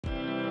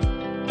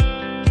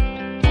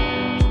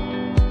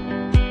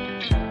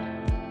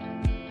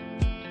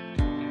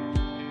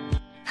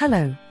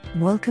Hello,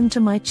 welcome to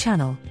my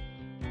channel.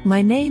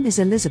 My name is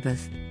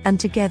Elizabeth, and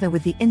together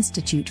with the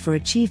Institute for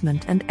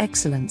Achievement and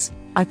Excellence,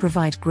 I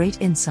provide great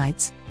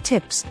insights,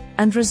 tips,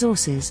 and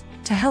resources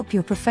to help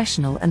your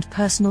professional and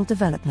personal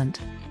development.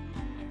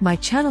 My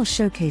channel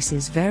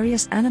showcases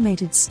various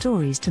animated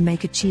stories to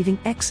make achieving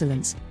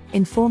excellence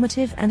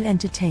informative and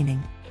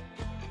entertaining.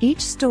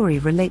 Each story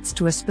relates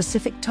to a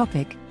specific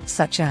topic,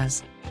 such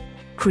as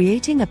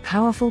creating a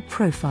powerful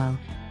profile,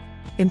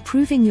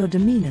 improving your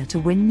demeanor to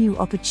win new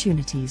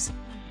opportunities,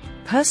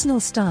 personal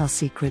style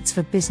secrets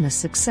for business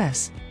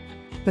success,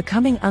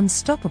 becoming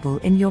unstoppable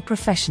in your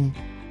profession,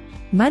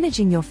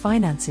 managing your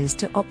finances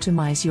to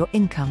optimize your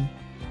income,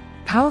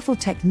 powerful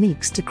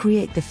techniques to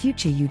create the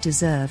future you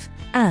deserve,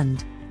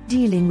 and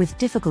dealing with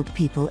difficult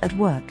people at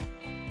work.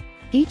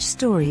 Each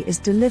story is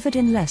delivered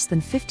in less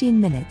than 15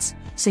 minutes,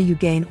 so you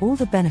gain all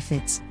the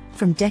benefits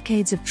from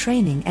decades of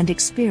training and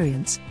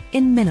experience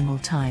in minimal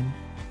time.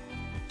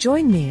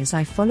 Join me as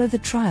I follow the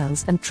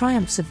trials and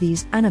triumphs of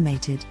these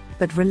animated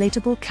but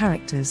relatable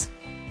characters.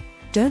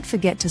 Don't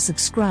forget to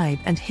subscribe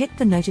and hit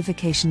the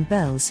notification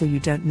bell so you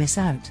don't miss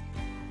out.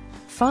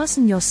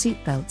 Fasten your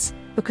seatbelts,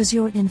 because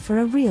you're in for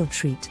a real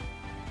treat.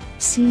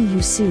 See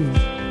you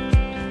soon.